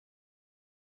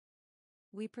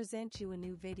we present you a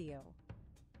new video.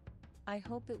 I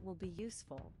hope it will be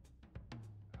useful.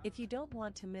 If you don't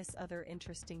want to miss other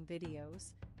interesting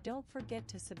videos, don't forget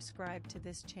to subscribe to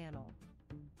this channel.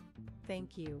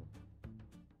 Thank you.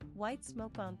 White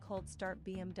smoke on cold start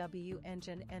BMW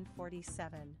engine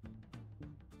N47.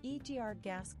 EGR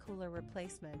gas cooler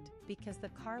replacement because the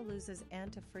car loses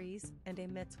antifreeze and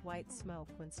emits white smoke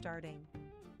when starting.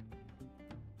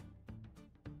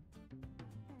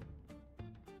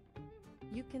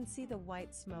 You can see the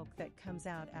white smoke that comes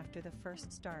out after the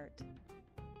first start.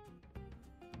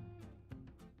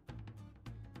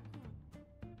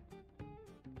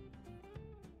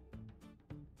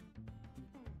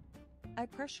 I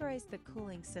pressurized the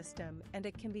cooling system and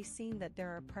it can be seen that there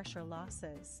are pressure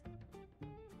losses.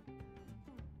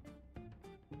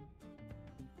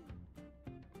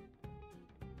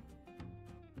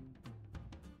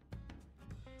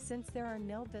 Since there are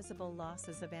no visible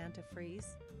losses of antifreeze,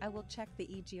 I will check the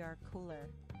EGR cooler.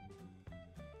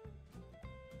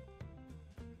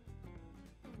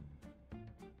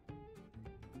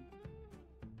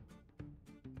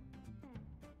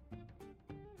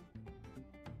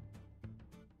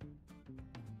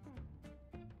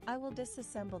 I will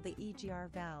disassemble the EGR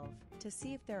valve to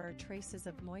see if there are traces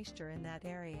of moisture in that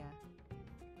area.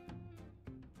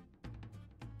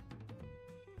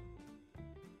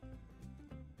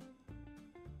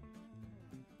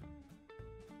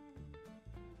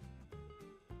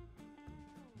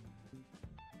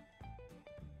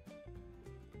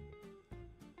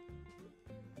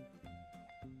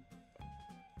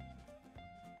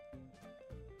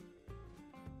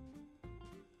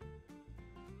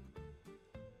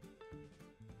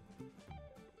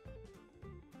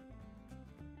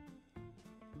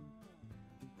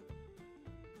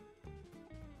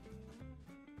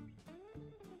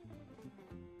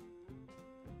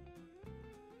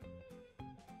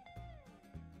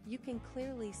 You can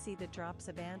clearly see the drops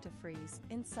of antifreeze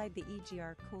inside the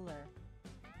EGR cooler.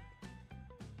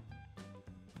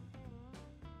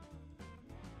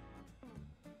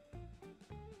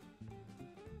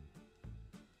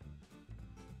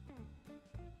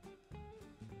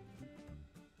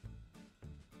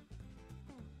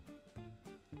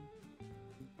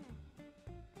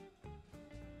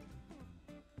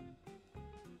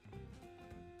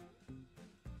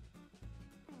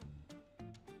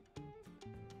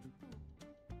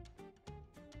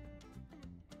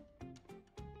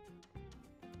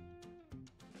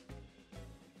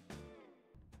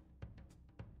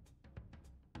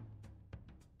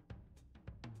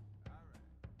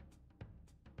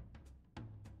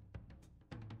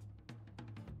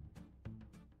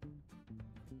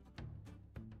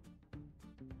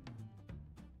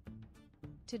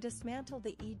 To dismantle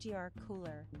the EGR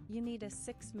cooler, you need a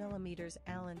 6mm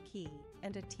Allen key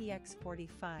and a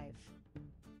TX45.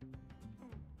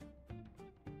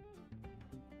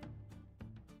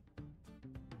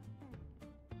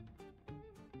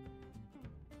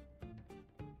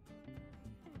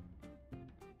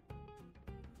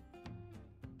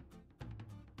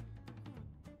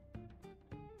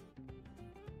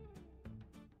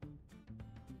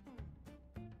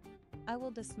 I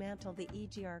will dismantle the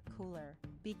EGR cooler.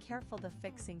 Be careful, the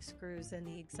fixing screws in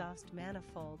the exhaust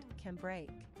manifold can break.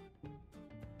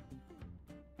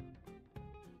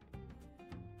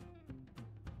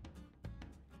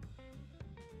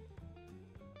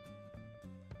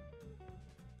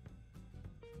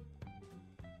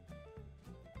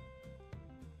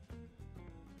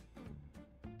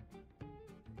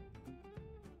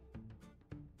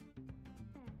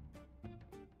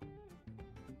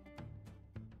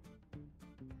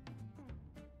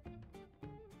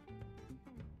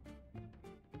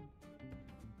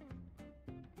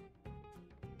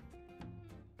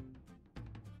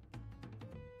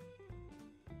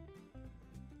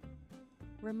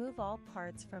 Remove all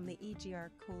parts from the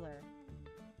EGR cooler.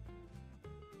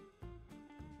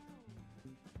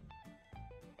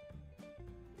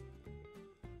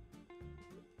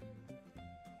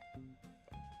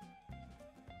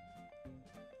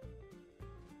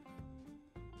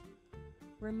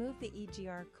 Remove the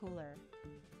EGR cooler.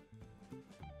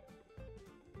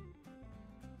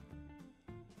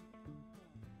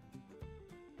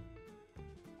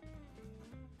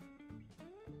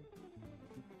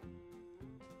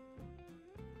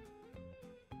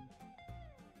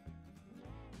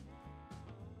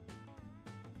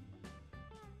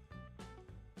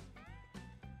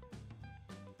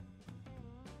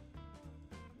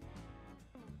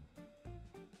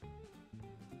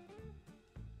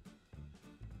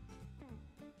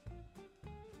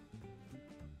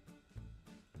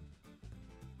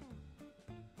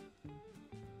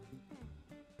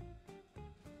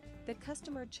 The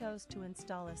customer chose to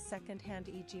install a second-hand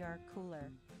EGR cooler.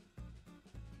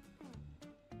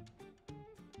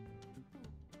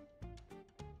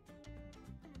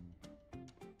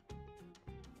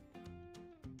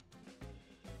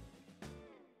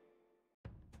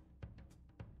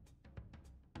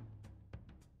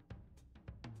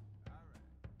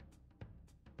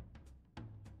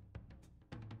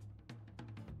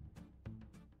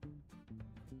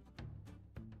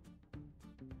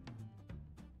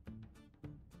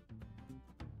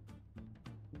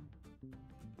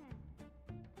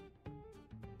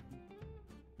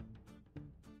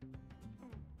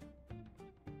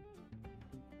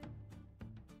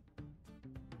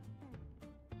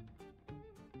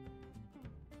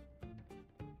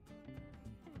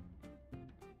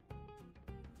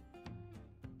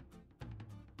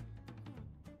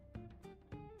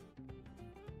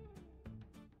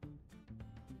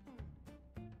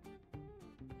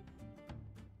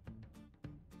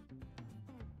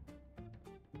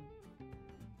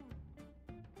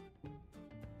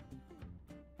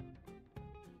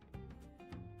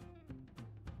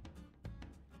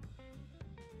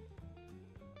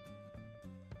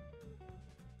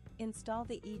 Install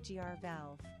the EGR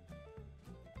valve.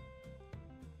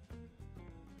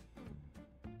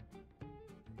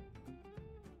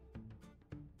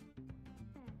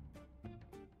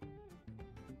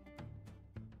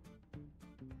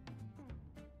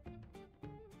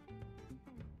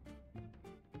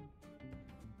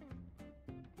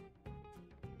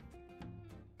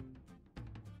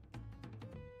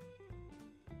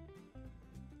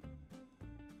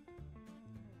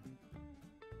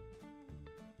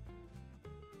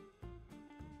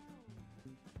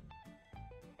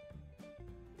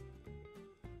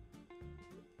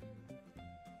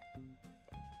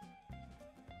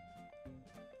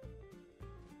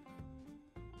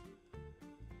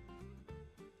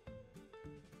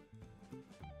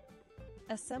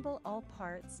 Assemble all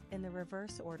parts in the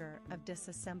reverse order of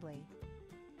disassembly.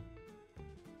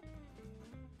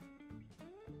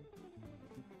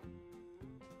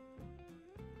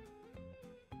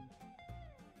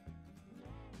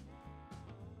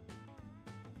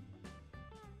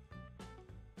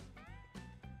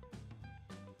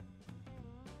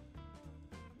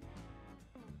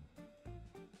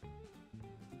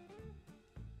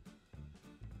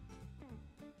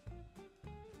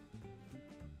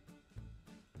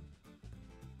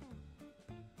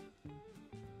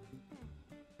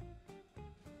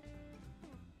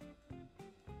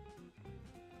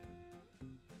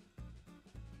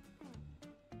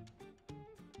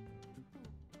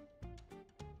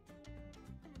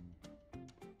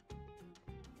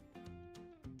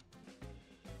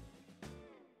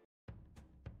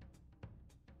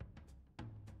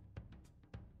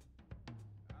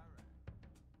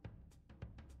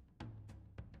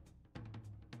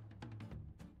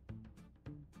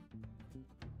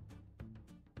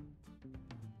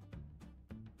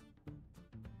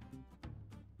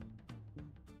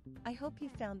 I hope you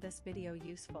found this video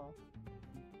useful.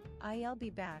 I'll be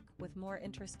back with more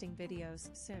interesting videos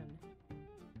soon.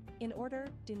 In order,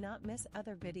 do not miss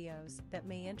other videos that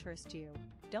may interest you.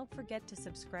 Don't forget to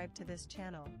subscribe to this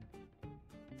channel.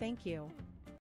 Thank you.